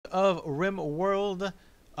of Rimworld,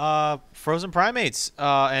 frozen primates,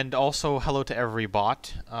 and also hello to every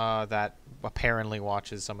bot that apparently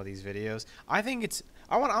watches some of these videos. I think it's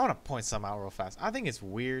I want to point some out real fast. I think it's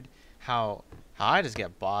weird how I just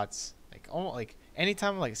get bots like almost like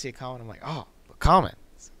anytime I like see a comment, I'm like, oh, a comment,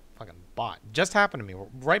 it's a fucking bot. Just happened to me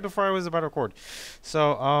right before I was about to record.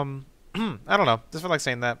 So I don't know. Just feel like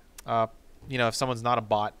saying that. You know, if someone's not a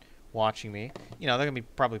bot watching me, you know, they're gonna be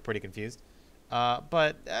probably pretty confused.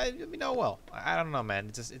 But you know, well, I don't know, man.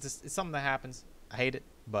 It's something that happens. I hate it,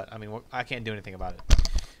 but I mean, I can't do anything about it.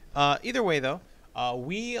 Either way, though,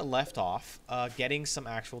 we left off getting some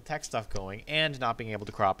actual tech stuff going and not being able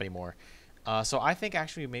to crop anymore. So I think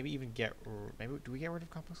actually maybe even do we get rid of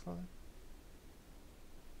complex clothing?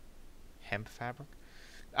 Hemp fabric?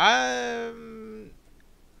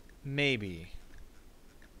 Maybe.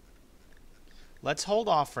 Let's hold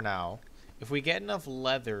off for now. If we get enough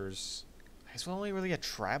leathers, I guess we'll only really get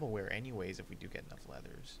tribal wear anyways if we do get enough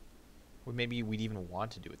leathers. Or maybe we'd even want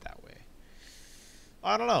to do it that way.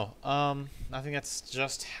 I don't know. I think that's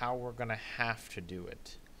just how we're going to have to do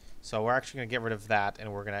it. So we're actually going to get rid of that,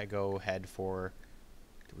 and we're going to go ahead for...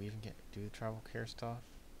 Do we even do the tribal care stuff?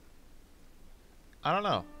 I don't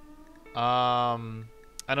know.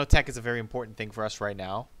 I know tech is a very important thing for us right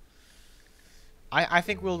now. I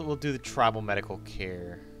think we'll do the tribal medical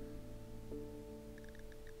care.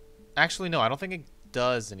 Actually, no, I don't think it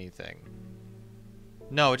does anything.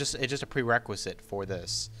 No, it's just a prerequisite for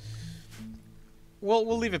this.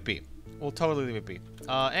 We'll leave it be. We'll totally leave it be.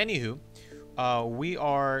 Anywho, we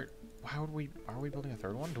are. Are we building a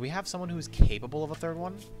third one? Do we have someone who's capable of a third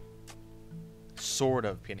one? Sort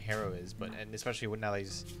of. Pinheiro is, and especially now that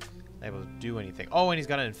he's not able to do anything. Oh, and he's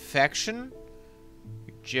got an infection.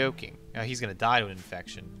 You're joking. He's gonna die to an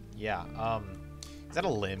infection. Yeah. Is that a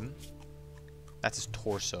limb? That's his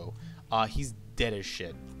torso. He's dead as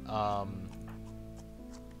shit. You're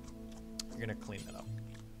gonna clean that up.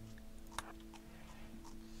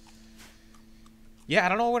 Yeah, I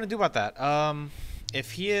don't know what we're gonna do about that.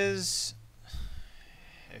 If he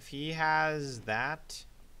has that,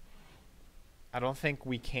 I don't think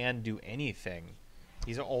we can do anything.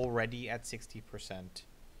 He's already at 60%.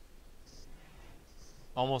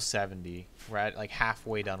 Almost 70. We're at like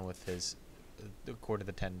halfway done with his according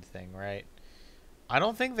to the 10 thing, right? I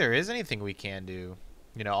don't think there is anything we can do.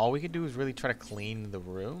 You know, all we could do is really try to clean the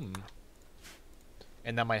room.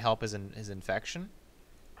 And that might help his infection.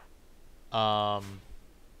 Yeah,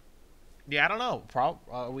 I don't know.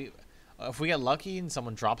 If we get lucky and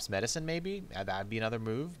someone drops medicine, maybe that'd be another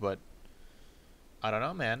move. But I don't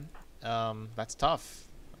know, man. That's tough.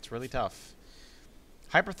 That's really tough.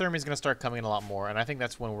 Hyperthermia is gonna start coming in a lot more, and I think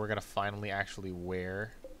that's when we're gonna finally actually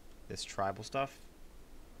wear this tribal stuff.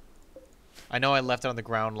 I know I left it on the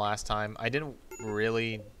ground last time. I didn't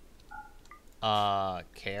really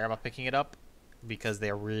care about picking it up because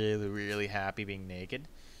they're really, really happy being naked.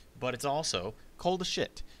 But it's also cold as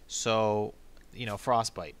shit. So, you know,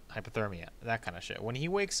 frostbite, hypothermia, that kind of shit. When he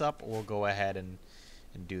wakes up, we'll go ahead and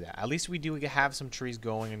do that. At least we do have some trees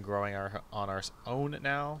going and growing on our own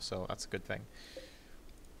now, so that's a good thing.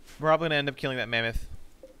 We're probably going to end up killing that mammoth.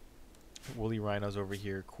 Woolly rhinos over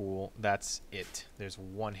here. Cool. That's it. There's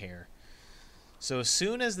one hair. So as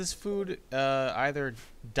soon as this food either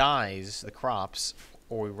dies, the crops,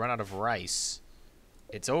 or we run out of rice,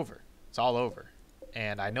 it's over. It's all over.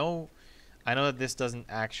 And I know that this doesn't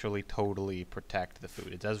actually totally protect the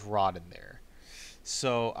food. It does rot in there.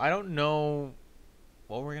 So I don't know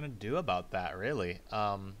what we're going to do about that, really.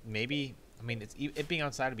 Maybe, I mean, it being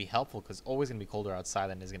outside would be helpful because it's always going to be colder outside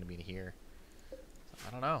than it is going to be in here. So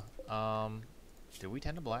I don't know. Did we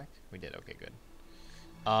tend to black? We did. Okay, good.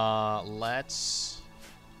 Let's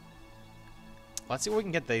see what we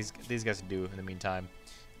can get these guys to do in the meantime.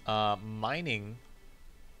 Mining.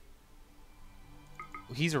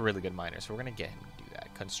 He's a really good miner, so we're gonna get him to do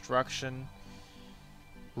that. Construction.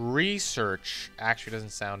 Research actually doesn't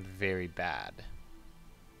sound very bad.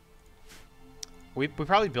 We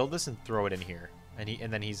probably build this and throw it in here, and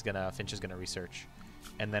then Finch is gonna research,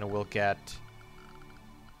 and then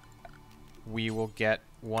we will get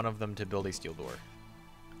one of them to build a steel door.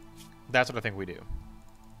 That's what I think we do.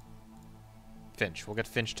 Finch. We'll get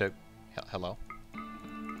Finch to... Hello?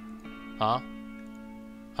 Huh?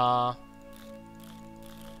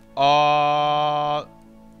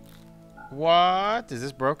 What? Is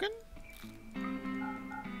this broken?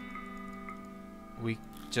 We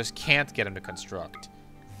just can't get him to construct.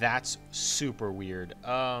 That's super weird.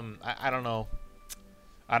 I don't know.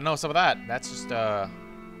 I don't know some of that. That's just,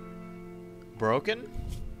 broken?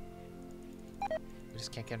 We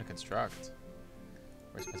just can't get him to construct.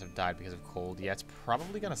 Respawns have died because of cold. Yeah, it's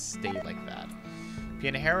probably gonna stay like that.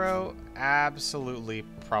 Pianjero, absolutely,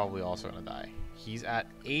 probably also gonna die. He's at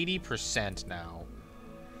 80% now.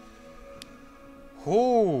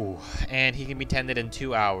 Whoo! And he can be tended in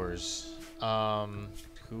 2 hours.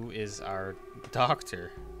 Who is our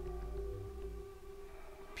doctor?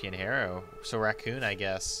 Pianjero. So Raccoon, I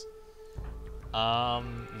guess.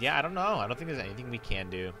 Yeah, I don't know. I don't think there's anything we can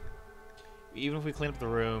do. Even if we clean up the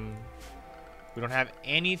room, we don't have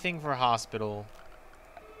anything for hospital.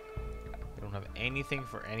 We don't have anything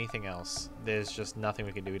for anything else. There's just nothing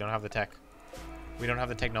we can do. We don't have the tech. We don't have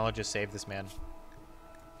the technology to save this man.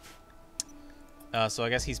 So I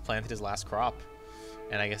guess he's planted his last crop.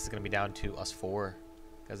 And I guess it's going to be down to us 4.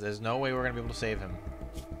 Because there's no way we're going to be able to save him.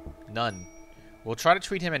 None. We'll try to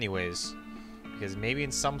treat him anyways. Because maybe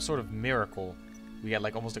in some sort of miracle, we get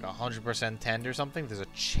like almost like 100% tend or something. There's a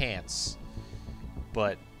chance.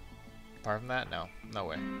 But apart from that, no. No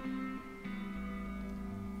way.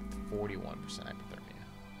 41% hypothermia.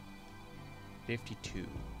 52.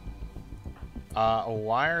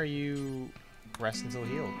 Why are you rest until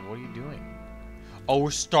healed? What are you doing? Oh,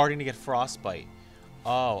 we're starting to get frostbite.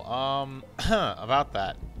 Oh, about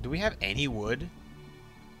that. Do we have any wood?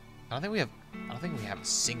 I don't think we have a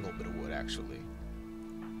single bit of wood actually.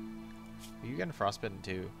 Are you getting frostbitten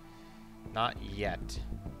too? Not yet,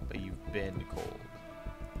 but you've been cold.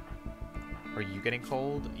 Are you getting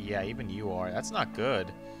cold? Yeah, even you are. That's not good.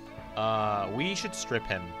 We should strip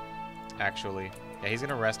him, actually. Yeah, he's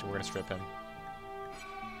gonna rest and we're gonna strip him.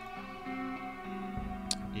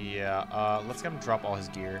 Yeah, let's get him drop all his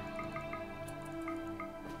gear.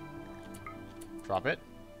 Drop it.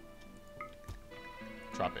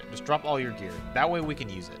 Drop it. Just drop all your gear. That way we can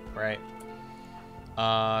use it, right?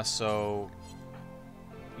 So...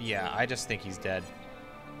 yeah, I just think he's dead.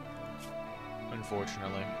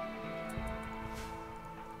 Unfortunately.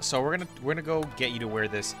 So we're gonna go get you to wear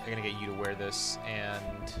this. I'm gonna get you to wear this,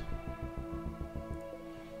 and...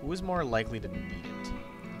 who is more likely to need it?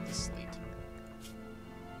 The sleet.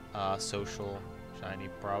 Social, shiny,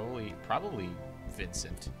 probably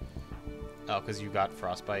Vincent. Oh, because you got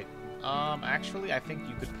frostbite. Actually, I think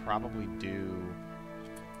you could probably do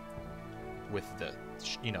with the,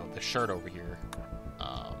 you know, the shirt over here.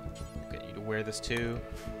 Get you to wear this too.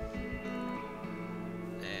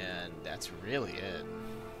 And that's really it.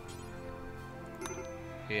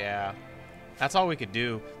 Yeah. That's all we could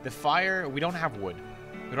do. The fire, we don't have wood.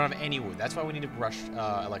 We don't have any wood. That's why we need to rush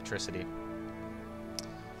electricity.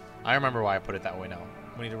 I remember why I put it that way now.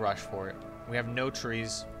 We need to rush for it. We have no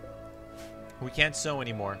trees. We can't sow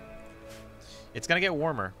anymore. It's gonna get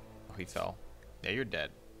warmer. Oh, he fell. Yeah, you're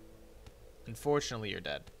dead. Unfortunately, you're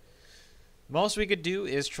dead. Most we could do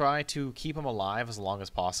is try to keep him alive as long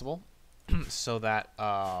as possible. So that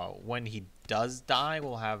when he does die,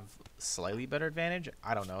 we'll have slightly better advantage.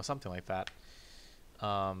 I don't know, something like that.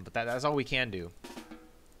 But that's all we can do.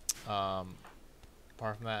 Apart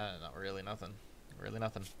from that, not really nothing. Really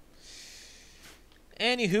nothing.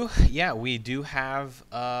 Anywho, yeah, we do have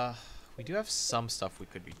some stuff we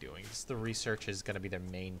could be doing. The research is going to be their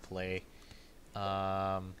main play.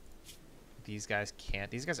 These guys can't.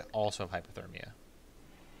 These guys also have hypothermia.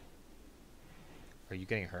 Are you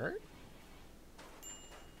getting hurt?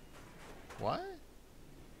 What?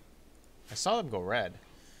 I saw them go red.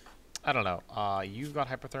 I don't know. You've got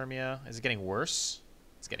hypothermia. Is it getting worse?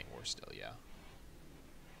 It's getting worse still, yeah.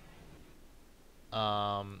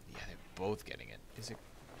 Yeah, they're both getting it. It's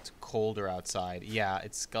colder outside. Yeah,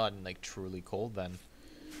 it's gotten like truly cold then.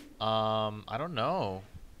 I don't know.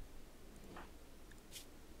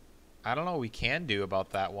 I don't know what we can do about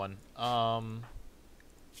that one.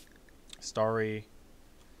 Starry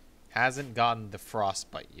hasn't gotten the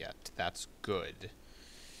frostbite yet. That's good.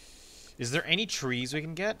 Is there any trees we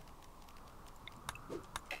can get?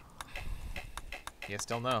 Yeah,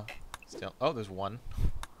 still no. Still. Oh, there's one.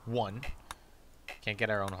 One. Can't get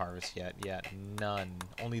our own harvest yet. Yeah, none.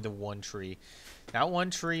 Only the one tree. That one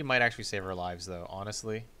tree might actually save our lives, though,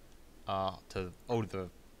 honestly. To the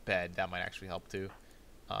bed. That might actually help, too.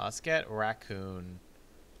 Let's get Raccoon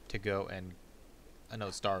to go and...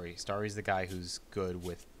 no, Starry. Starry's the guy who's good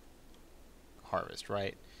with harvest,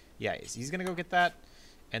 right? Yeah, he's going to go get that.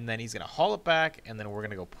 And then he's going to haul it back. And then we're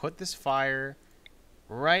going to go put this fire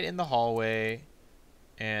right in the hallway.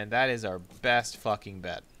 And that is our best fucking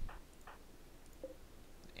bed.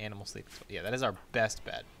 Animal sleep. Yeah, that is our best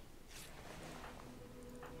bed.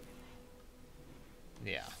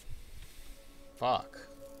 Yeah. Fuck.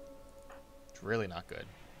 It's really not good.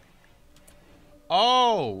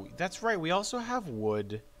 Oh, that's right. We also have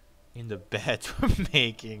wood in the beds we're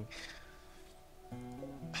making.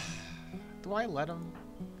 Do I let him?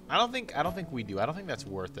 I don't think we do. I don't think that's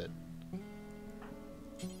worth it.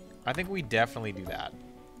 I think we definitely do that.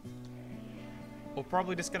 We're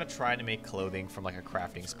probably just gonna try to make clothing from like a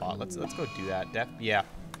crafting spot. Let's go do that. Death, yeah.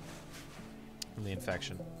 From the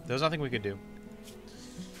infection. There's nothing we could do.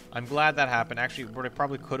 I'm glad that happened. Actually, what I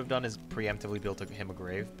probably could have done is preemptively built him a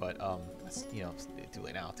grave, but it's, you know, it's too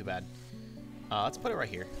late now. Too bad. Let's put it right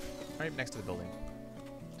here, right next to the building.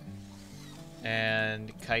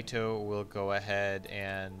 And Kaito will go ahead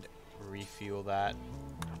and refuel that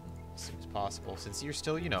as soon as possible, since you're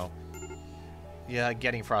still, you know, yeah,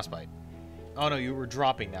 getting frostbite. Oh no, you were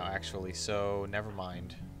dropping now, actually, so never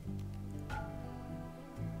mind.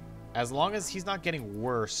 As long as he's not getting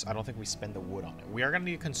worse, I don't think we spend the wood on it. We are going to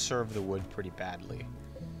need to conserve the wood pretty badly.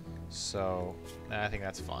 So, I think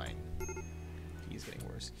that's fine. He's getting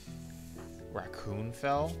worse. Raccoon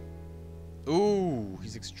fell. Ooh,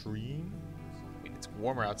 he's extreme. I mean, it's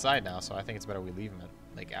warmer outside now, so I think it's better we leave him,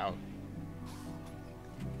 like, out.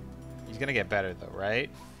 He's going to get better, though, right?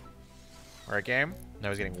 Right, game? No,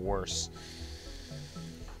 he's getting worse.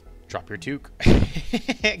 Drop your toque.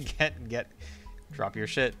 Drop your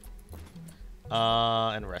shit.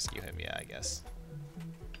 And rescue him, yeah, I guess.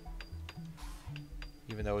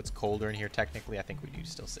 Even though it's colder in here, technically, I think we do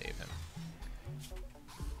still save him.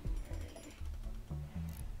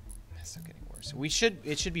 It's still getting worse.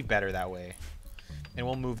 It should be better that way. And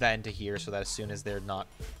we'll move that into here so that as soon as they're not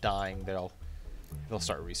dying, they'll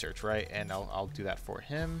start research, right? And I'll do that for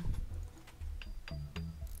him.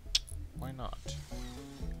 Why not?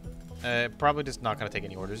 Probably just not going to take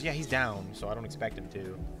any orders. Yeah, he's down, so I don't expect him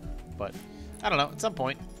to. But, I don't know. At some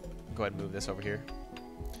point, go ahead and move this over here.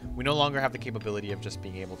 We no longer have the capability of just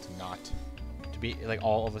being able to not... To be, like,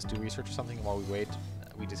 all of us do research or something while we wait.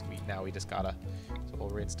 Now we just gotta... So we'll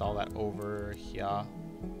reinstall that over here.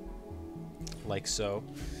 Like so.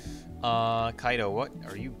 Kaito, what?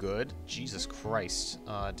 Are you good? Jesus Christ.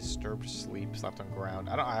 Disturbed sleep, slept on ground.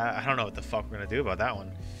 I don't know what the fuck we're gonna do about that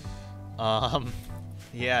one.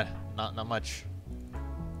 Yeah, not much.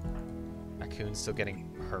 Raccoon's still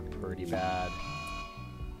getting hurt pretty bad.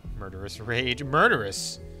 Murderous rage.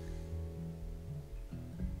 Murderous!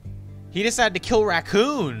 He decided to kill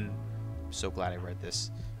Raccoon! I'm so glad I read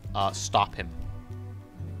this. Stop him.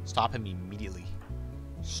 Stop him immediately.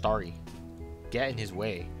 Starry. Get in his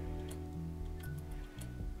way.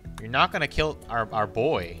 You're not gonna kill our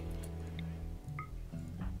boy.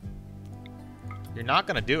 You're not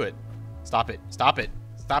gonna do it. Stop it. Stop it.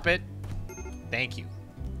 Stop it. Thank you.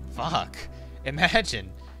 Fuck.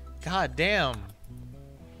 Imagine. God damn.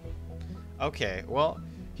 Okay, well,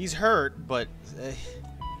 he's hurt, but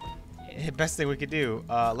best thing we could do.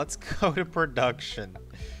 Let's go to production.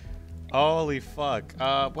 Holy fuck.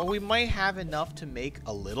 Well, we might have enough to make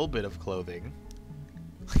a little bit of clothing.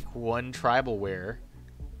 Like one tribal wear.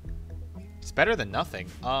 It's better than nothing.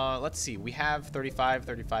 Let's see. We have 35,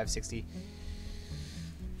 35, 60.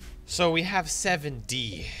 So we have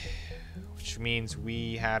 7D, which means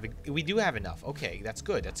we do have enough. Okay, that's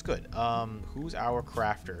good. That's good. Who's our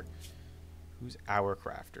crafter? Who's our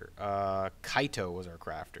crafter? Kaito was our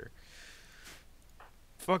crafter.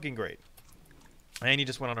 Fucking great. And he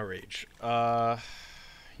just went on a rage.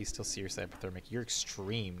 He's still seriously hypothermic. You're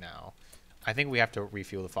extreme now. I think we have to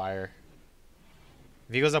refuel the fire.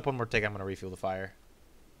 If he goes up one more tick, I'm gonna refuel the fire.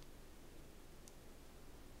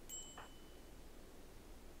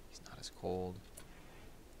 He's not as cold.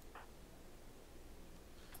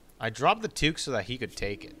 I dropped the toque so that he could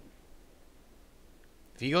take it.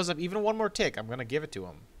 If he goes up even one more tick, I'm gonna give it to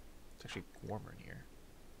him. It's actually warmer in here.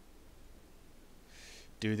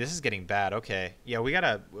 Dude, this is getting bad. Okay. Yeah, we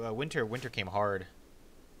gotta... winter came hard.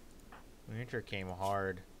 Winter came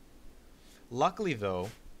hard. Luckily, though,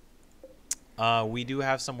 we do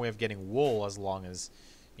have some way of getting wool as long as,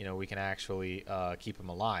 you know, we can actually keep him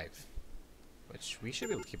alive. Which we should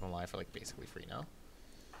be able to keep him alive for, like, basically free now.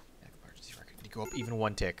 Emergency record. Did he go up even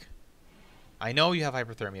one tick? I know you have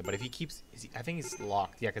hyperthermia, but if he keeps... I think he's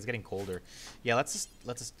locked. Yeah, because it's getting colder. Yeah, let's just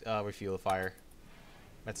refuel the fire.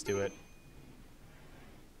 Let's do it.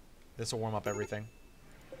 This will warm up everything.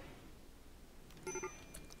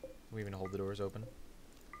 We even hold the doors open.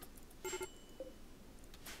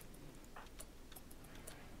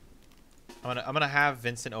 I'm gonna have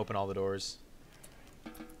Vincent open all the doors.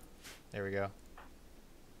 There we go.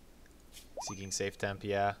 Seeking safe temp,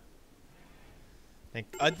 yeah.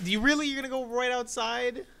 You're gonna go right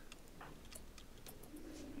outside?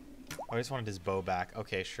 Oh, I just wanted his bow back.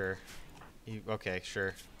 Okay, sure. Okay,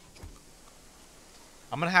 sure.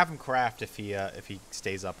 I'm gonna have him craft if he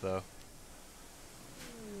stays up though.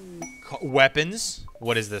 Weapons?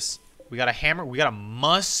 What is this? We got a hammer. We got a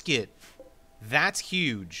musket. That's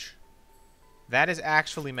huge. That is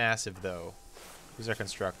actually massive, though. Who's our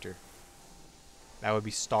constructor? That would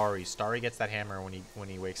be Starry. Starry gets that hammer when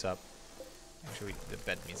he wakes up. Actually, the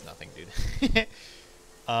bed means nothing, dude.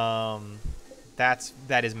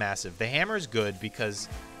 That is massive. The hammer is good because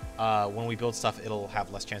when we build stuff, it'll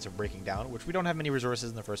have less chance of breaking down, which we don't have many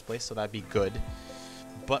resources in the first place, so that'd be good.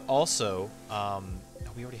 But also,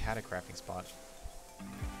 we already had a crafting spot.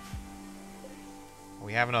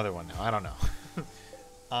 We have another one now. I don't know.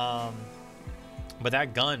 But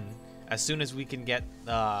that gun, as soon as we can get,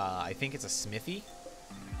 I think it's a smithy,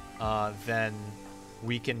 then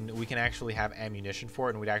we can actually have ammunition for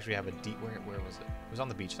it, and we'd actually have a deep. Where was it? It was on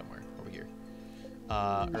the beach somewhere over here.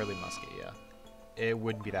 Early musket, yeah. It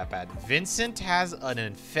wouldn't be that bad. Vincent has an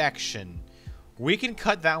infection. We can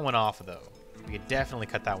cut that one off, though. We could definitely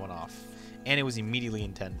cut that one off, and it was immediately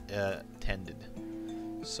tended.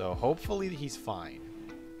 So hopefully he's fine.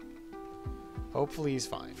 Hopefully he's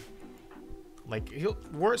fine. Like,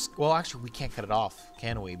 well, actually, we can't cut it off,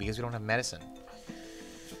 can we? Because we don't have medicine.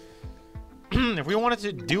 If we wanted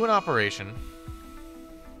to do an operation,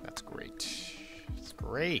 that's great. It's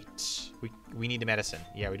great. We need medicine.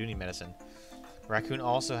 Yeah, we do need medicine. Raccoon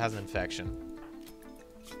also has an infection.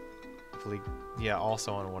 Hopefully, yeah,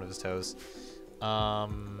 also on one of his toes.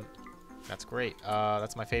 That's great.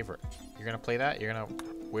 That's my favorite. You're gonna play that? You're gonna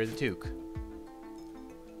wear the toque.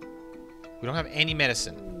 We don't have any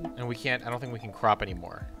medicine, and we can't. I don't think we can crop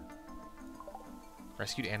anymore.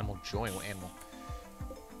 Rescued animal join. What animal?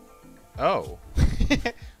 Oh,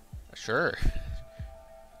 sure.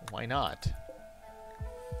 Why not?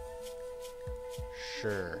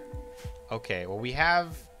 Sure. Okay. Well, we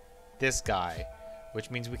have this guy, which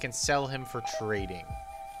means we can sell him for trading.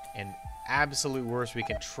 And absolute worst, we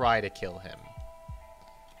can try to kill him.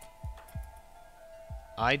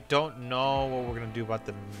 I don't know what we're gonna do about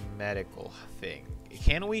the medical thing.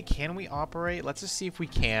 Can we operate? Let's just see if we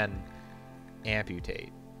can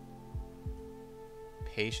amputate.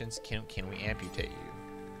 Patients, can we amputate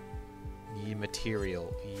you? Need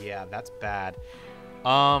material. Yeah, that's bad.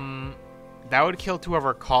 That would kill 2 of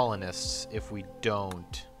our colonists if we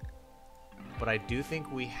don't. But I do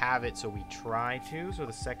think we have it, so we try to. So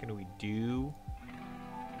the second we do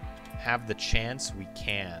have the chance, we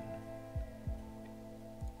can.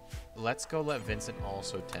 Let's go let Vincent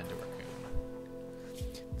also tend to Raccoon.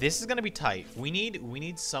 This is gonna be tight. We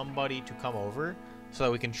need somebody to come over so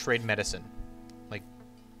that we can trade medicine. Like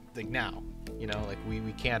now. You know, like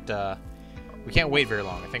we can't wait very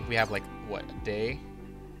long. I think we have like what, a day?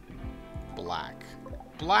 Black.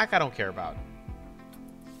 Black I don't care about.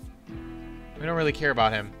 We don't really care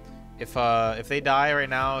about him. If they die right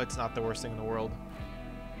now, it's not the worst thing in the world.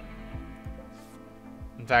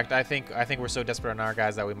 In fact, I think we're so desperate on our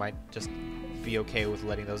guys that we might just be okay with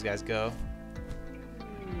letting those guys go.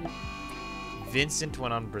 Vincent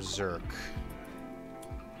went on berserk.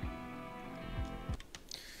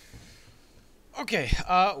 Okay,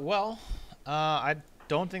 well, I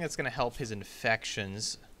don't think that's gonna help his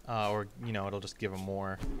infections, or you know, it'll just give him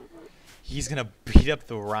more. He's gonna beat up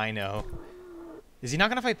the rhino. Is he not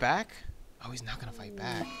gonna fight back? Oh, he's not gonna fight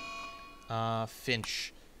back.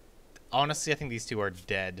 Finch. Honestly, I think these two are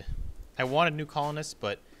dead. I wanted new colonists,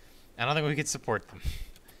 but I don't think we could support them. So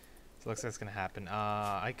it looks like it's gonna happen.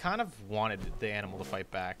 I kind of wanted the animal to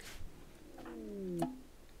fight back.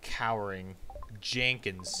 Cowering.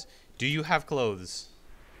 Jenkins. Do you have clothes?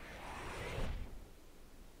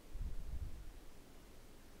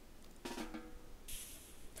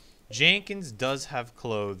 Jenkins does have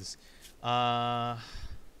clothes. I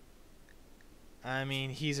mean,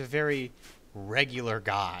 he's a very regular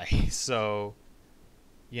guy, so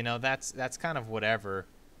you know that's kind of whatever.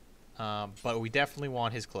 But we definitely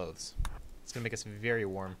want his clothes. It's gonna make us very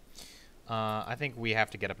warm. I think we have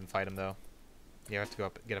to get up and fight him, though. Yeah, we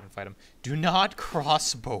have to get up and fight him. Do not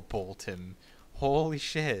crossbow bolt him. Holy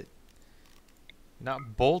shit!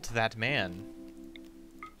 Not bolt that man.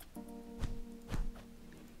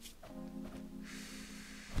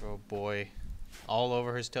 Oh boy. All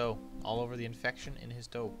over his toe. All over the infection in his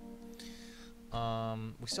toe.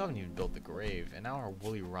 We still haven't even built the grave. And now our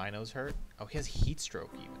woolly rhino's hurt. Oh, he has heat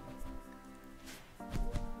stroke even.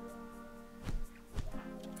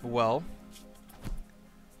 Well.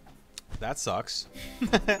 That sucks.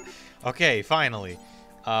 Okay, finally.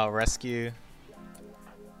 Rescue.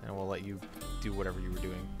 And we'll let you do whatever you were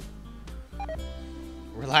doing.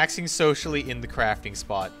 Relaxing socially in the crafting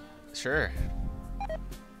spot. Sure.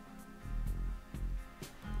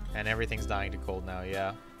 And everything's dying to cold now,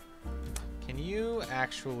 yeah. Can you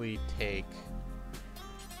actually take...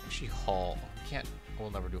 Actually haul. Can't...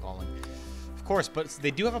 We'll never do hauling. Of course, but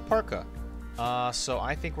they do have a parka. So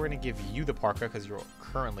I think we're going to give you the parka because you're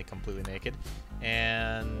currently completely naked.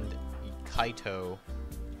 And Kaito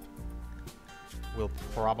will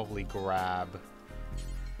probably grab...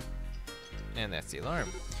 And that's the alarm.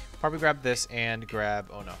 Probably grab this and grab...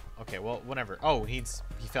 Oh, no. Okay, well, whatever. Oh, he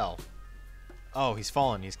fell. Oh, he's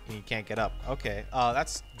fallen. He can't get up. Okay,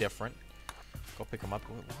 that's different. Go pick him up.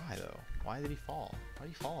 Why, though? Why did he fall? Why did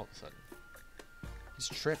he fall all of a sudden? He's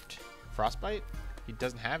tripped. Frostbite? He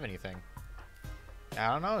doesn't have anything. I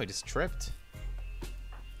don't know. He just tripped.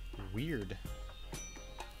 Weird.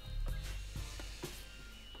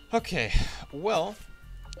 Okay. Well,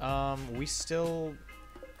 we still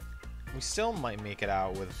might make it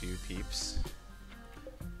out with a few peeps.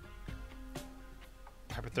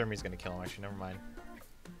 Hypothermia is gonna kill him. Actually, never mind.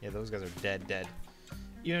 Yeah, those guys are dead.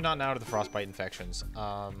 Even not now to the frostbite infections.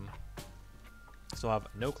 Still have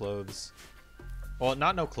no clothes. Well,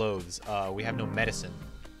 not no clothes. We have no medicine.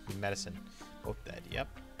 Medicine. Both dead. Yep.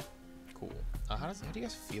 Cool. How do you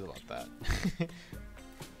guys feel about that?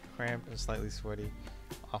 Cramped and slightly sweaty.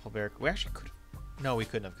 Awful bear. We actually could. No, we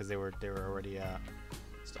couldn't have because they were already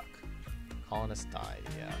stuck. Colonists died.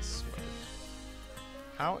 Yeah. Sweat.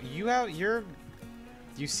 How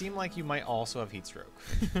you seem like you might also have heat stroke.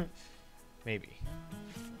 Maybe.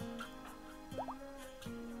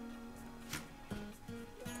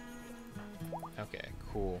 Okay,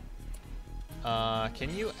 cool.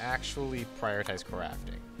 Can you actually prioritize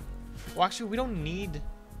crafting? Well, actually, we don't need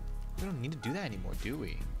to do that anymore, do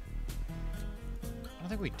we? I don't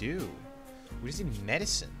think we do. We just need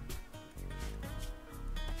medicine.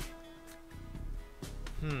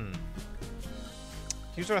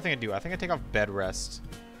 Here's what I think I do. I think I take off bed rest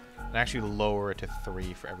and actually lower it to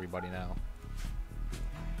 3 for everybody now.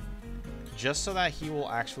 Just so that he will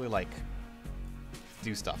actually, like,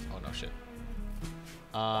 do stuff. Oh, no shit.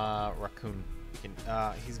 Raccoon.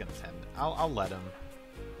 He's gonna tend. I'll let him.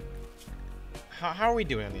 How are we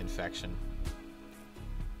doing on the infection?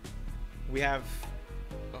 We have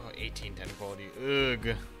 18, 10 quality.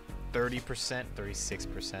 Ugh. 30%,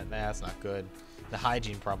 36%. That's not good. The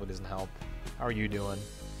hygiene probably doesn't help. How are you doing?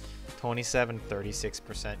 27,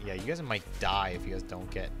 36%. Yeah, you guys might die if you guys don't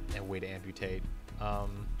get a way to amputate. Let's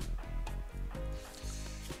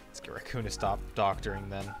get Raccoon to stop doctoring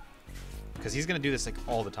then. Because he's going to do this like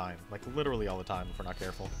all the time. Like literally all the time if we're not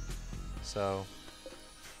careful. So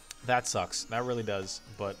that sucks. That really does.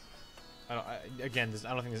 But I don't think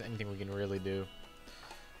there's anything we can really do.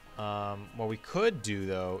 What we could do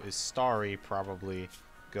though is Starry probably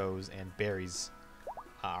goes and buries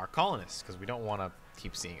our colonists. Because we don't want to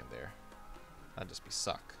keep seeing him there. That'd just be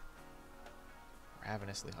suck.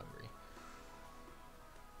 Ravenously hungry.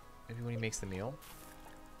 Maybe when he makes the meal.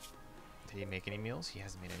 Did he make any meals? He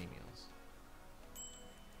hasn't made any meals.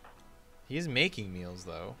 He is making meals,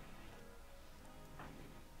 though.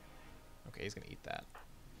 Okay, he's gonna eat that.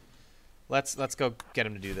 Let's go get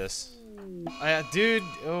him to do this. Dude,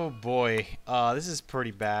 oh boy. This is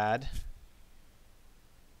pretty bad.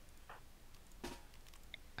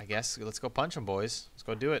 I guess let's go punch him, boys. Let's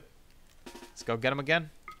go do it. Let's go get him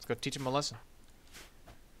again. Let's go teach him a lesson.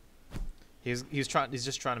 He's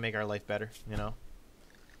just trying to make our life better, you know.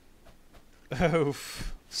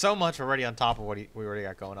 Oof. So much already on top of what we already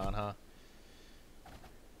got going on, huh?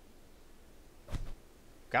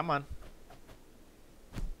 Come on.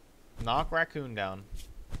 Knock Raccoon down.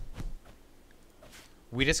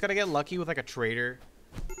 We just gotta get lucky with like a trader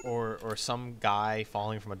or some guy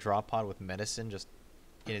falling from a drop pod with medicine just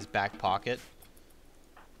in his back pocket.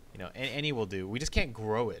 You know, any will do. We just can't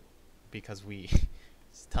grow it because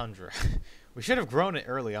it's Tundra. We should have grown it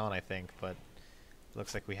early on, I think, but it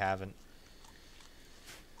looks like we haven't.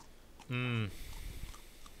 Yeah,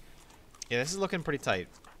 this is looking pretty tight.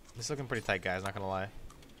 This is looking pretty tight, guys, not gonna lie.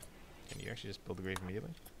 Can you actually just build the grave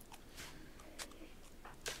immediately?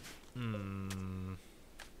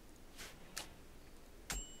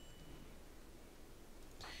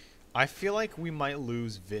 I feel like we might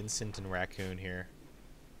lose Vincent and Raccoon here.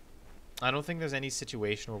 I don't think there's any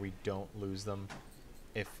situation where we don't lose them.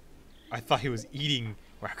 If I thought he was eating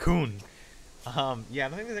Raccoon. Yeah, I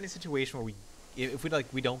don't think there's any situation where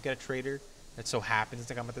if we don't get a trader that so happens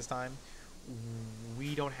to come at this time,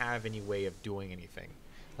 we don't have any way of doing anything.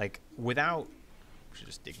 Like without, we should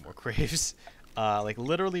just dig more graves. Like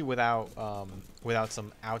literally without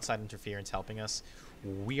some outside interference helping us,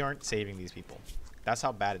 we aren't saving these people. That's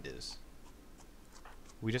how bad it is.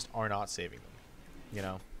 We just are not saving them. You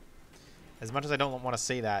know, as much as I don't want to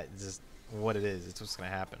say that, it's just what it is. It's what's gonna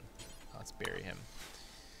happen. Let's bury him.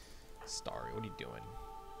 Starry, what are you doing?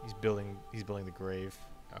 He's building the grave.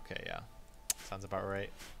 Okay, yeah, sounds about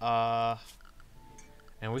right.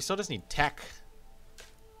 And we still just need tech.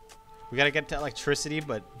 We gotta get to electricity,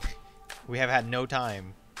 but we have had no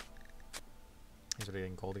time. He's already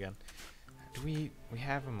getting cold again. Do we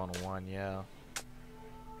have him on 1, yeah.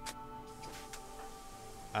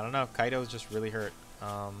 I don't know. Kaido's just really hurt.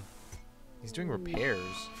 He's doing repairs.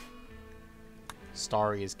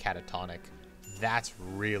 Starry is catatonic. That's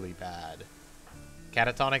really bad.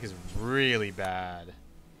 Catatonic is really bad.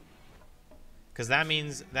 Because that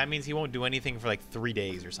means he won't do anything for like 3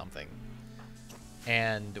 days or something.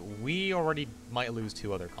 And we already might lose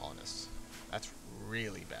 2 other colonists. That's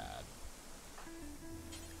really bad.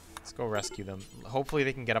 Let's go rescue them. Hopefully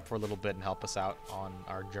they can get up for a little bit and help us out on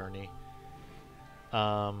our journey.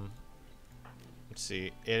 Let's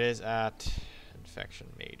see. It is at infection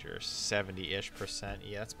major 70-ish%.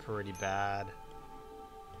 Yeah, that's pretty bad.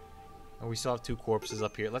 And we still have 2 corpses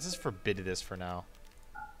up here. Let's just forbid this for now.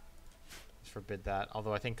 Let's forbid that.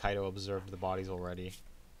 Although I think Kaido observed the bodies already.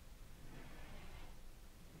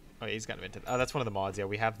 Oh, yeah, he's kind of into. Oh, that's one of the mods. Yeah,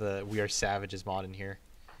 we have the We Are Savages mod in here.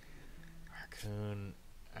 Raccoon.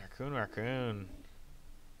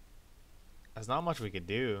 There's not much we could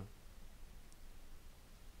do.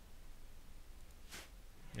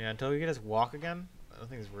 Yeah, until we can just walk again, I don't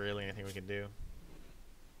think there's really anything we can do.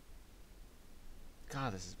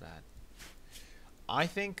 God, this is bad. I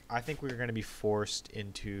think we're going to be forced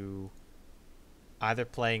into either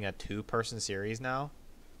playing a 2-person series now,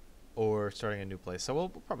 or starting a new place. So we'll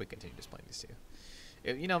probably continue just playing these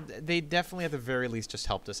 2. You know, they definitely at the very least just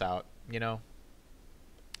helped us out, you know.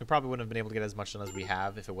 We probably wouldn't have been able to get as much done as we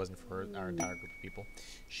have if it wasn't for our entire group of people.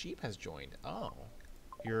 Sheep has joined. Oh.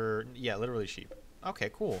 Yeah, literally sheep. Okay,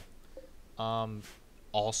 cool.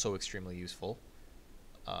 Also extremely useful.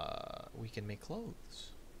 We can make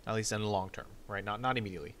clothes. At least in the long term, right? Not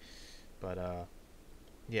immediately. But,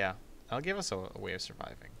 yeah. That'll give us a way of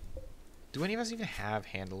surviving. Do any of us even have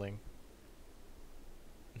handling?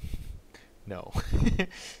 No.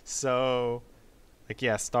 So, like,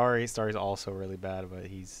 yeah, Starry's also really bad, but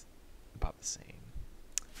he's about the same.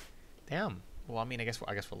 Damn. Well, I mean, I guess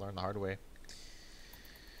we'll learn the hard way.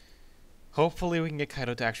 Hopefully we can get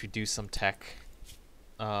Kaido to actually do some tech.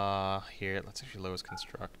 Here, let's actually Lowe's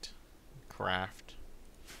construct. Craft.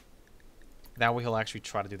 That way he'll actually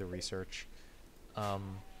try to do the research.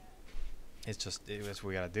 It's what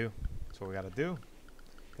we gotta do. That's what we gotta do.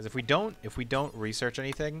 Because if we don't research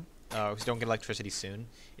anything, if we don't get electricity soon,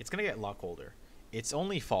 it's gonna get a lot colder. It's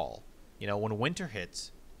only fall. You know, when winter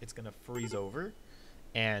hits, it's gonna freeze over,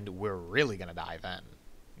 and we're really gonna die then.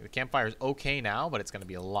 The campfire's okay now, but it's gonna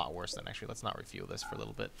be a lot worse then. Actually, let's not refuel this for a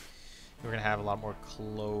little bit. We're gonna have a lot more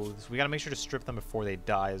clothes. We gotta make sure to strip them before they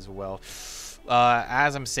die as well.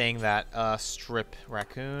 As I'm saying that, strip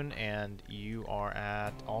Raccoon, and you are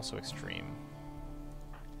at also extreme.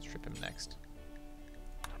 Strip him next.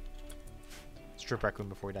 Strip Raccoon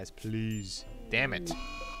before he dies, please. Damn it.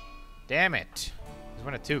 Damn it. He's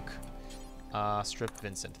wearing a toque. Strip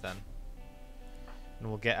Vincent then. And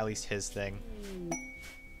we'll get at least his thing.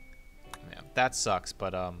 Yeah, that sucks,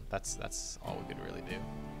 but that's all we could really do.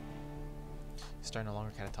 Star no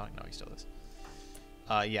longer catatonic. No, he still is.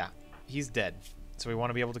 Yeah, he's dead. So we want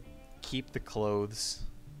to be able to keep the clothes.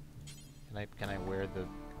 Can I wear the?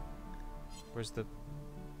 Where's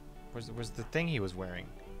the thing he was wearing?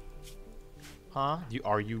 Huh? Do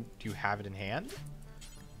you have it in hand?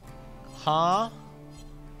 Huh?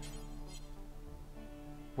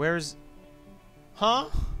 Where's? Huh?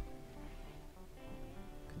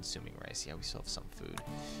 Consuming rice. Yeah, we still have some food.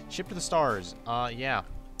 Ship to the stars. Yeah.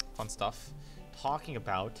 Fun stuff. Talking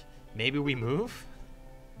about, maybe we move?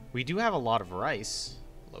 We do have a lot of rice.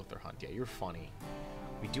 Lothar Hunt. Yeah, you're funny.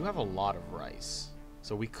 We do have a lot of rice.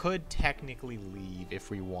 So we could technically leave if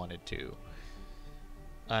we wanted to.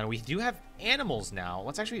 And we do have animals now.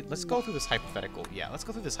 Let's go through this hypothetical. Yeah, let's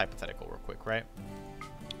go through this hypothetical real quick, right?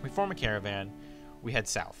 We form a caravan. We head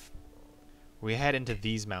south. We head into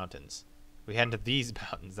these mountains. We head into these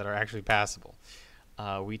mountains that are actually passable.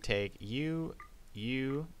 We take you,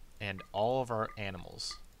 and all of our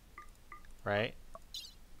animals, right?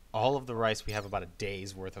 All of the rice, we have about a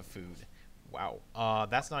day's worth of food. Wow.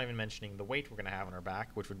 That's not even mentioning the weight we're going to have on our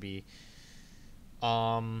back, which would be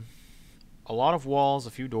a lot of walls,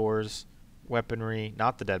 a few doors, weaponry,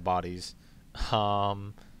 not the dead bodies.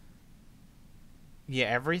 Yeah,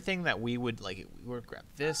 everything that we would, like, we would grab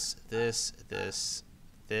this.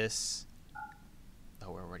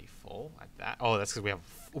 Oh, we're already full at that. Oh, that's because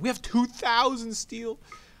we have 2,000 steel.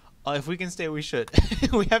 If we can stay, we should.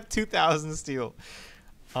 We have 2,000 steel.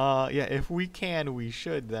 Yeah, if we can, we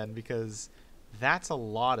should then, because that's a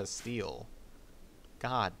lot of steel.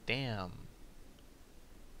 God damn.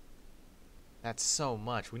 That's so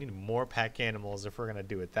much. We need more pack animals if we're going to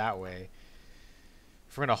do it that way.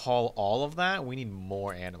 If we're going to haul all of that, we need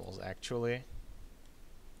more animals, actually.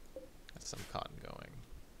 That's some cotton going.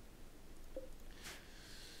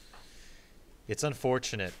 It's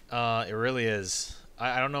unfortunate. It really is.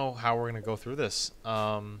 I don't know how we're going to go through this.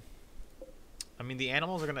 I mean, the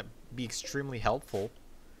animals are going to be extremely helpful,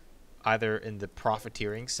 either in the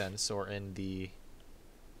profiteering sense or in the...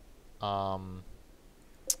 or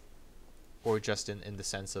just in the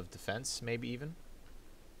sense of defense, maybe even.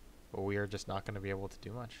 But we are just not going to be able to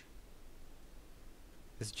do much.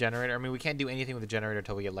 This generator, I mean, we can't do anything with the generator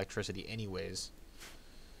until we get electricity anyways.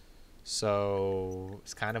 So,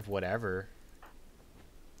 it's kind of whatever.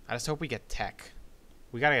 I just hope we get tech.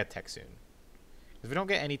 We gotta get tech soon. If we don't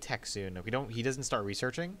get any tech soon, if we don't, he doesn't start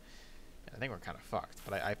researching, I think we're kind of fucked.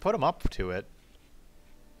 But I put him up to it.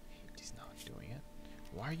 He's not doing it.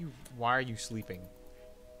 Why are you sleeping?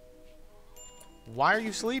 Why are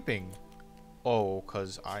you sleeping? Oh,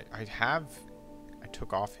 because I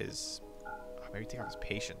took off his... maybe take off his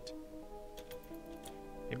patient.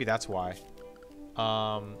 Maybe that's why.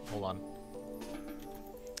 Hold on.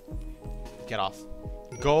 Get off.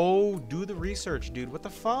 Go do the research, dude. What the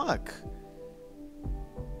fuck?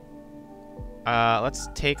 Let's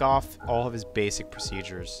take off all of his basic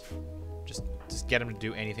procedures. Just get him to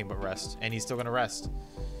do anything but rest. And he's still gonna rest.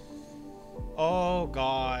 Oh,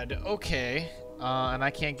 God. Okay. And I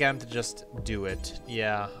can't get him to just do it.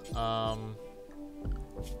 Yeah.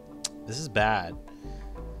 This is bad.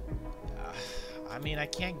 I mean, I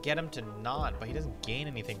can't get him to not, but he doesn't gain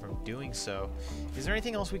anything from doing so. Is there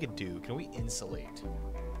anything else we could do? Can we insulate?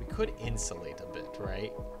 We could insulate a bit,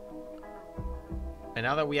 right? And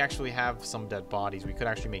now that we actually have some dead bodies, we could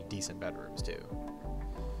actually make decent bedrooms too.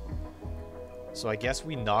 So I guess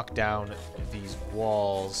we knock down these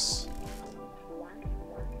walls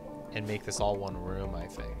and make this all one room, I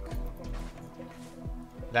think.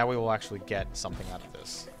 That way we'll actually get something out of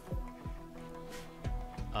this.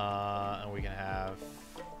 And we can have...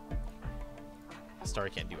 Starry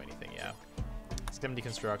can't do anything, yeah. Let's get him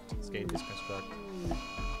deconstruct. Let's get him deconstruct.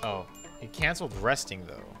 Oh, he canceled resting,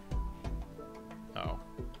 though. Oh.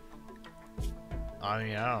 I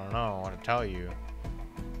mean, I don't know what to tell you.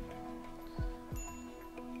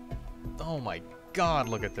 Oh my God,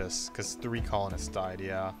 look at this. Because 3 colonists died,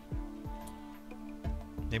 yeah.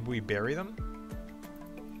 Maybe we bury them?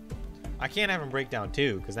 I can't have him break down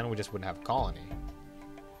too, because then we just wouldn't have a colony.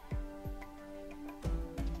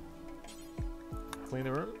 Clean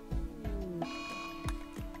the room.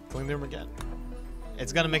 Clean the room again.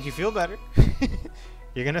 It's gonna make you feel better.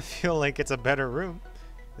 You're gonna feel like it's a better room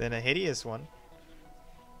than a hideous one.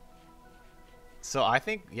 So I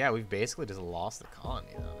think, yeah, we've basically just lost the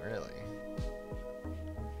colony though, really.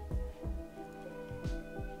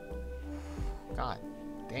 God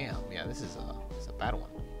damn, yeah, this is a bad one.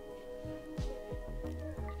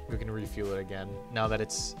 We can refuel it again now that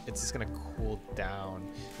it's just gonna cool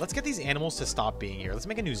down. Let's get these animals to stop being here. Let's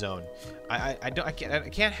make a new zone. I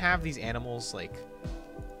can't have these animals like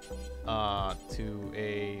to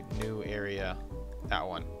a new area. That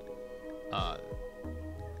one.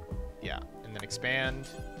 Yeah, and then expand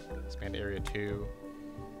area 2.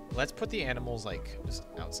 Let's put the animals like just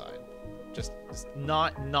outside. Just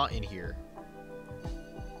not in here.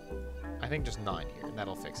 I think just not in here, and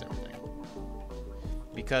that'll fix everything.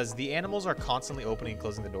 Because the animals are constantly opening and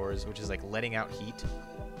closing the doors, which is like letting out heat,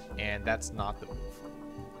 and that's not the move.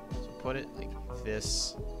 So put it like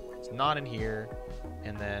this. It's not in here,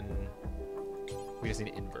 and then we just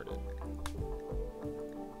need to invert it.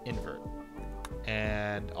 Invert.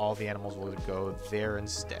 And all the animals will go there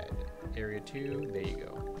instead. Area 2, there you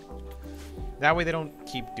go. That way they don't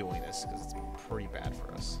keep doing this, because it's pretty bad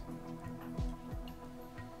for us.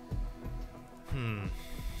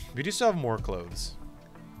 We do still have more clothes.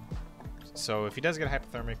 So if he does get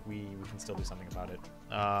hypothermic, we can still do something about it.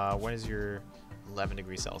 When is your 11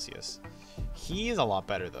 degrees Celsius? He is a lot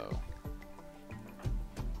better, though.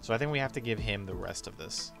 So I think we have to give him the rest of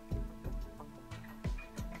this.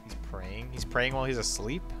 He's praying. He's praying while he's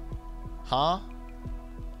asleep? Huh?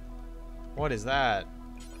 What is that?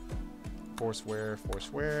 Forswear,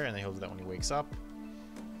 and then he'll do that when he wakes up.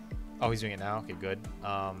 Oh, he's doing it now? Okay, good.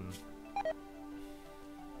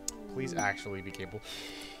 Please actually be capable.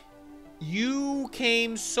 You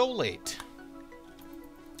came so late.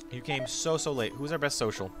 You came so late. Who's our best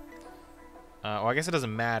social? Well, I guess it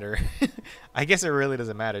doesn't matter. I guess it really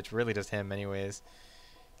doesn't matter. It's really just him anyways.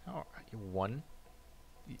 Oh, 1.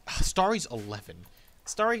 Starry's 11.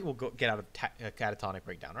 Starry will get out of catatonic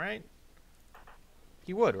breakdown, right?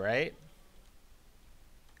 He would, right?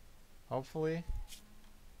 Hopefully.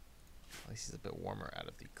 At least he's a bit warmer out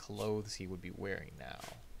of the clothes he would be wearing now.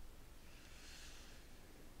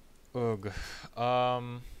 Ugh.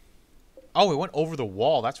 Oh, it went over the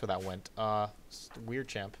wall. That's where that went. Weird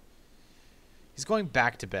champ. He's going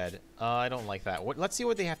back to bed. I don't like that. Let's see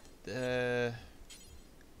what they have.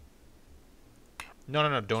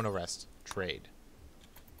 No. Don't arrest. Trade.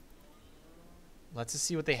 Let's just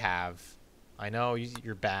see what they have. I know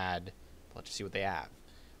you're bad. But let's just see what they have.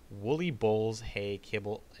 Woolly bowls, hay,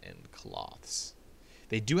 kibble, and cloths.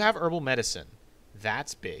 They do have herbal medicine.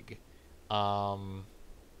 That's big.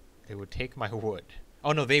 They would take my wood.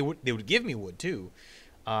 Oh no, they would give me wood too.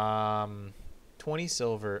 20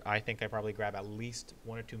 silver. I think I probably grab at least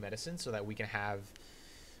 1 or 2 medicines so that we can have.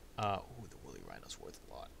 The woolly rhino's worth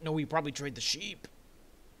a lot. No, we probably trade the sheep.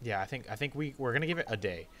 Yeah, I think we're gonna give it a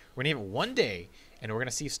day. We're gonna give it 1 day, and we're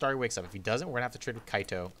gonna see if Starry wakes up. If he doesn't, we're gonna have to trade with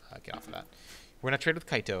Kaito. Get off of that. We're gonna trade with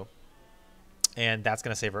Kaito, and that's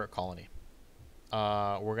gonna save our colony.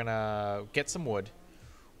 We're gonna get some wood.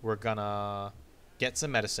 We're gonna get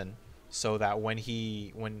some medicine so that when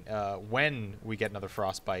we get another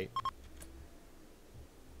frostbite.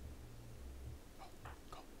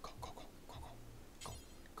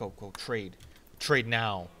 Go trade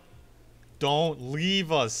now. Don't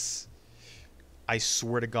leave us. I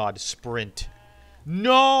swear to God, sprint.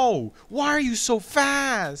 No! Why are you so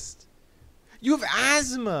fast? You have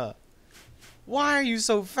asthma. Why are you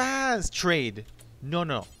so fast? Trade.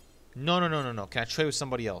 No. Can I trade with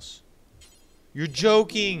somebody else? You're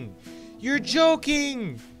joking. You're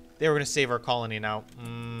joking. They were going to save our colony now.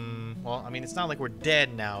 Well, I mean, it's not like we're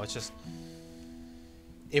dead now. It's just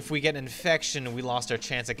if we get an infection, we lost our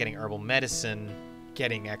chance at getting herbal medicine,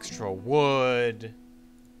 getting extra wood.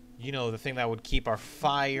 You know, the thing that would keep our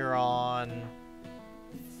fire on.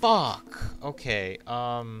 Fuck. Okay. Is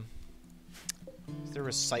there a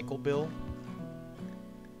recycle bill?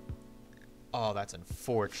 Oh, that's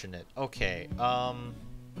unfortunate. Okay. Our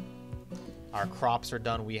crops are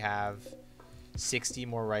done. We have 60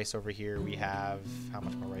 more rice over here. We have how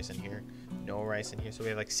much more rice in here? No rice in here. So we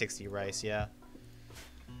have like 60 rice. Yeah.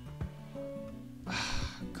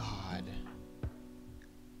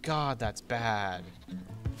 God, that's bad.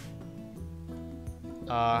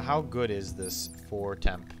 How good is this for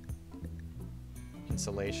temp?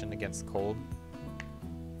 Insulation against cold.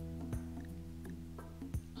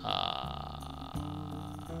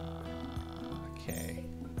 Okay.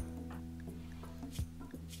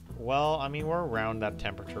 Well, I mean, we're around that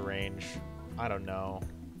temperature range. I don't know.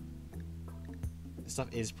 This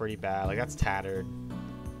stuff is pretty bad. Like, that's tattered.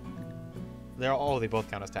 They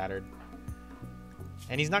both count as tattered.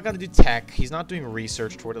 And he's not going to do tech. He's not doing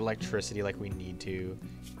research toward electricity like we need to.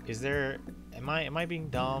 Is there... Am I being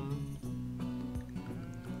dumb?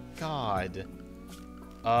 God.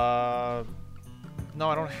 No,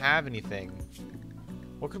 I don't have anything.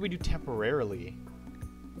 What could we do temporarily?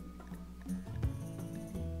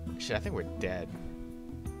 Shit, I think we're dead.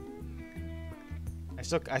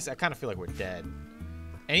 I kind of feel like we're dead.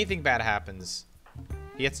 Anything bad happens.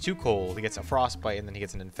 He gets too cold. He gets a frostbite, and then he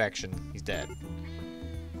gets an infection. He's dead.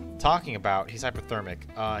 Talking about, he's hypothermic,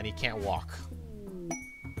 and he can't walk.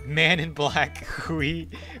 Man in Black, we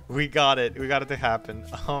got it. We got it to happen.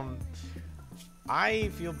 I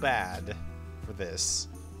feel bad for this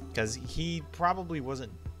because he probably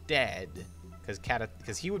wasn't dead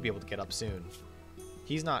because he would be able to get up soon.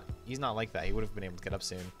 He's not like that. He would have been able to get up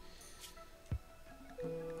soon.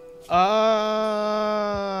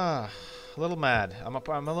 A little mad. I'm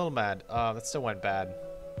a little mad. That still went bad.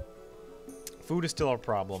 Food is still our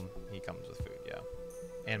problem. He comes with food, yeah.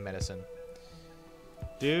 And medicine.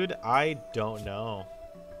 Dude, I don't know.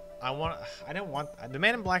 The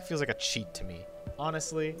Man in Black feels like a cheat to me.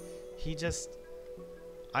 Honestly,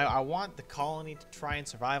 I want the colony to try and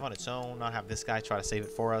survive on its own, not have this guy try to save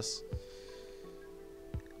it for us.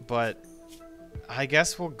 But I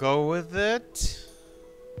guess we'll go with it.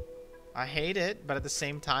 I hate it, but at the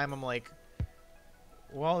same time, I'm like,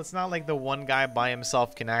 well, it's not like the one guy by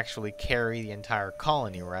himself can actually carry the entire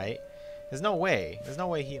colony, right? There's no way. There's no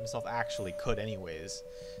way he himself actually could anyways.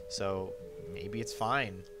 So maybe it's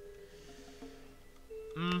fine.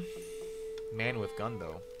 Man with gun,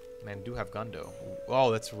 though. Man do have gun, though.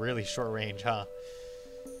 Oh, that's really short range, huh?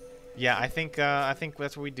 Yeah, I think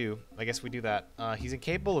that's what we do. I guess we do that. He's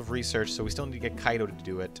incapable of research, so we still need to get Kaito to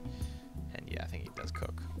do it. And yeah, I think he does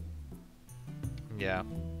cook. Yeah.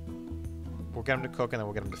 We'll get him to cook, and then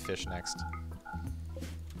we'll get him to fish next.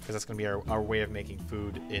 Because that's going to be our way of making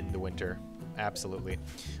food in the winter. Absolutely.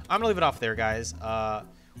 I'm going to leave it off there, guys.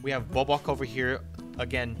 We have Bobok over here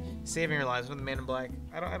again, saving our lives with the Man in Black.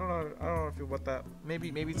 I don't know how I feel about that.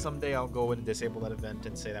 Maybe someday I'll go and disable that event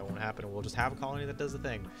and say that won't happen, and we'll just have a colony that does the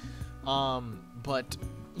thing. But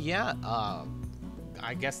yeah,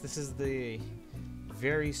 I guess this is the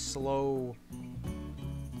very slow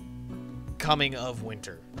coming of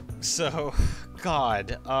winter. So,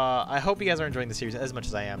 God, I hope you guys are enjoying the series as much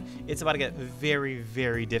as I am. It's about to get very,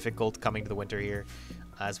 very difficult coming to the winter here,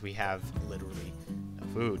 as we have literally no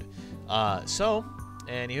food. So,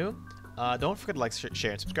 anywho, don't forget to like,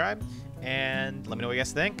 share, and subscribe, and let me know what you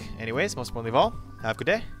guys think. Anyways, most importantly of all, have a good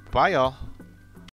day. Bye, y'all.